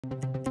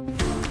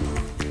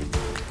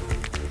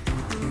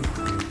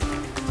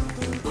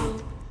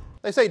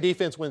They say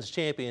defense wins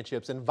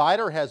championships, and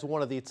Vidor has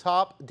one of the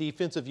top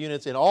defensive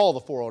units in all the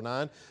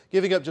 409,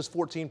 giving up just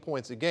 14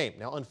 points a game.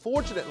 Now,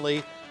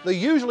 unfortunately, the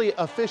usually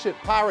efficient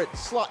Pirate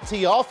slot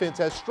T offense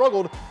has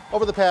struggled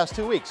over the past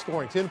 2 weeks,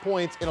 scoring 10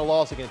 points in a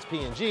loss against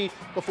P&G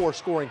before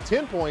scoring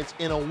 10 points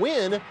in a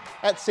win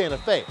at Santa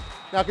Fe.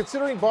 Now,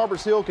 considering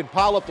Barbers Hill can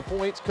pile up the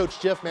points, Coach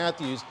Jeff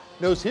Matthews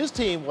knows his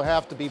team will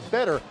have to be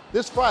better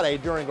this Friday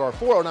during our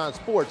 409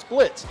 Sports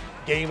Blitz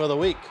Game of the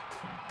Week.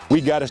 We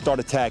got to start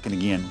attacking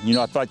again. You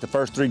know, I feel like the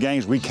first 3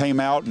 games we came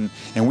out and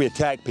we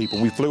attacked people.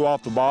 We flew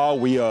off the ball.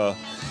 We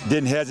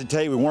didn't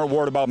hesitate. We weren't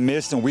worried about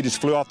missing. We just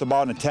flew off the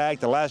ball and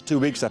attacked. The last 2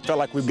 weeks, I felt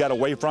like we've got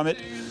away from it.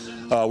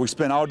 We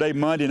spent all day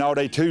Monday and all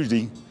day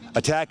Tuesday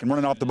attacking,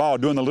 running off the ball,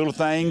 doing the little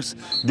things.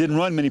 Didn't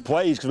run many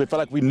plays because we felt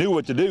like we knew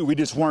what to do. We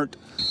just weren't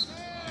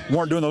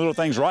doing the little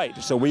things right.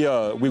 So we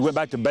went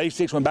back to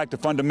basics, went back to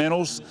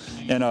fundamentals,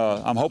 and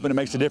I'm hoping it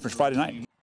makes a difference Friday night.